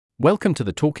Welcome to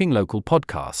the Talking Local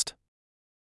podcast.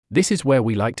 This is where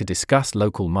we like to discuss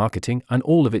local marketing and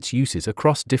all of its uses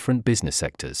across different business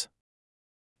sectors.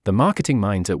 The marketing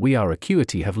minds at We Are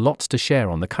Acuity have lots to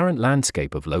share on the current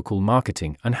landscape of local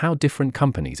marketing and how different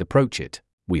companies approach it.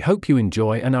 We hope you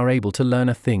enjoy and are able to learn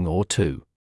a thing or two.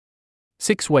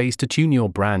 6 ways to tune your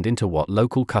brand into what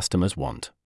local customers want.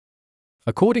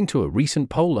 According to a recent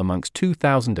poll amongst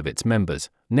 2,000 of its members,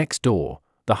 Nextdoor,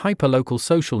 the hyperlocal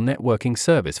social networking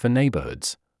service for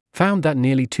neighborhoods, found that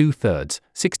nearly 2/3,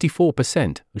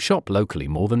 64%, shop locally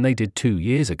more than they did 2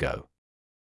 years ago.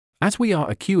 As We Are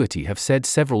Acuity have said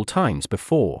several times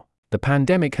before, the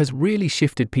pandemic has really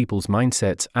shifted people's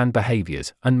mindsets and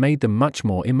behaviors and made them much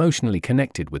more emotionally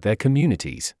connected with their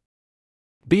communities.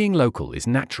 Being local is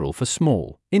natural for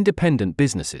small, independent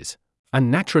businesses,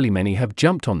 and naturally many have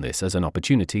jumped on this as an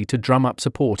opportunity to drum up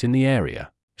support in the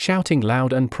area, shouting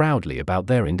loud and proudly about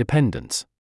their independence.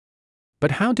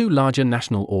 But how do larger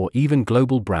national or even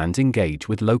global brands engage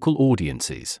with local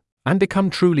audiences and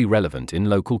become truly relevant in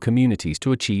local communities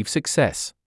to achieve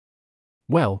success?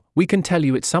 Well, we can tell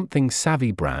you it's something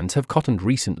savvy brands have cottoned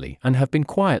recently and have been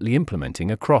quietly implementing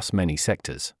across many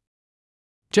sectors.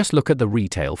 Just look at the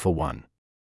retail for one.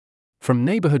 From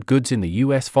neighborhood goods in the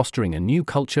US fostering a new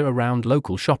culture around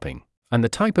local shopping, and the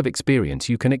type of experience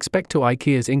you can expect to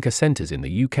IKEA's Inca centers in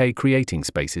the UK creating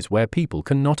spaces where people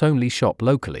can not only shop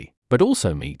locally, but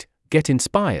also meet, get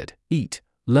inspired, eat,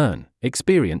 learn,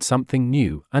 experience something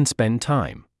new, and spend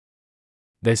time.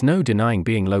 There's no denying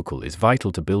being local is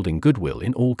vital to building goodwill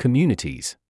in all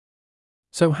communities.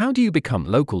 So how do you become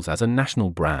locals as a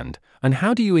national brand, and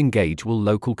how do you engage with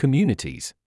local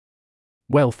communities?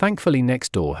 Well, thankfully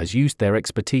Nextdoor has used their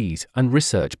expertise and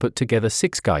research put together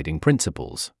 6 guiding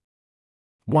principles.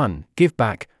 1. Give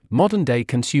back. Modern-day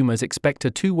consumers expect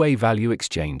a two-way value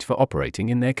exchange for operating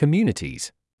in their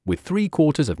communities, with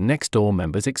 3/4 of Nextdoor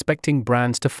members expecting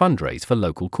brands to fundraise for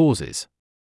local causes.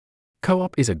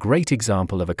 Co-op is a great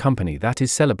example of a company that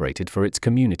is celebrated for its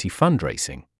community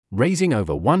fundraising, raising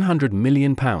over £100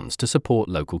 million to support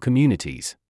local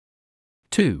communities.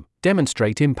 2.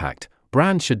 Demonstrate impact.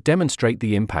 Brands should demonstrate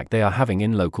the impact they are having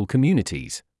in local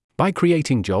communities by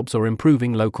creating jobs or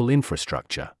improving local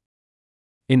infrastructure.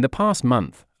 In the past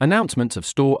month, announcements of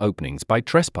store openings by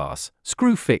Trespass,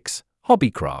 Screwfix,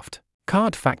 Hobbycraft,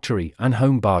 Card Factory and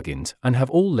Home Bargains and have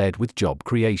all led with job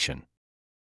creation.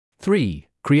 3.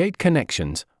 Create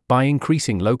connections. By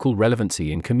increasing local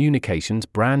relevancy in communications,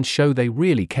 brands show they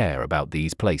really care about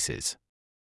these places.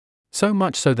 So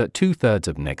much so that 2/3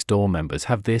 of Nextdoor members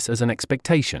have this as an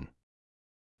expectation.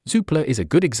 Zoopla is a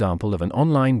good example of an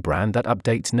online brand that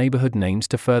updates neighborhood names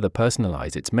to further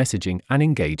personalize its messaging and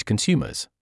engage consumers.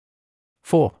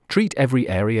 4. Treat every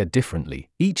area differently.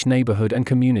 Each neighborhood and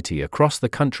community across the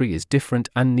country is different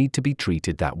and need to be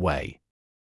treated that way.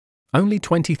 Only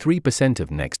 23%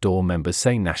 of Nextdoor members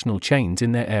say national chains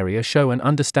in their area show an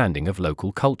understanding of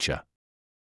local culture.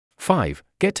 5.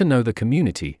 Get to know the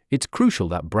community. It's crucial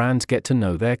that brands get to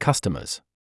know their customers.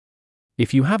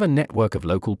 If you have a network of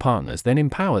local partners, then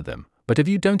empower them, but if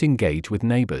you don't engage with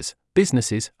neighbors,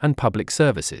 businesses, and public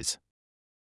services.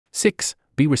 6.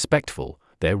 Be respectful.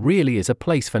 There really is a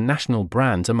place for national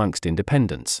brands amongst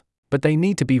independents, but they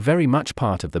need to be very much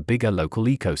part of the bigger local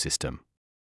ecosystem.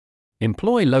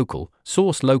 Employ local,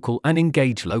 source local, and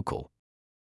engage local.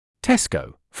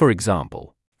 Tesco, for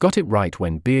example, got it right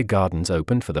when beer gardens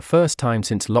opened for the first time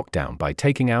since lockdown by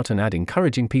taking out an ad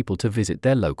encouraging people to visit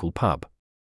their local pub.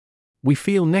 We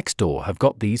feel Nextdoor have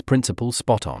got these principles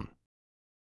spot on.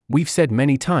 We've said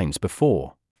many times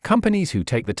before, companies who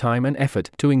take the time and effort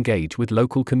to engage with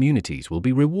local communities will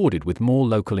be rewarded with more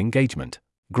local engagement,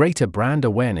 greater brand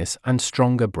awareness, and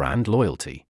stronger brand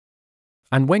loyalty.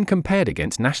 And when compared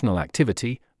against national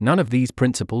activity, none of these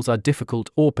principles are difficult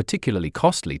or particularly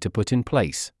costly to put in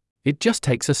place. It just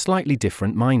takes a slightly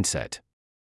different mindset.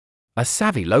 A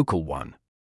savvy local one.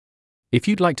 If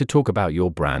you'd like to talk about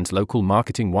your brand's local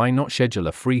marketing, why not schedule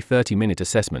a free 30-minute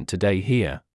assessment today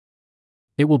here?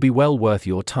 It will be well worth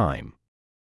your time.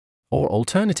 Or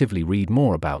alternatively, read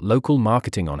more about local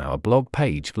marketing on our blog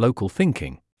page, Local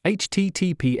Thinking,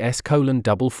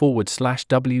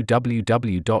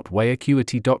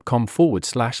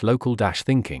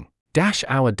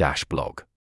 https://www.wayacuity.com/local-thinking-our-blog.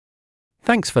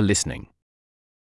 Thanks for listening.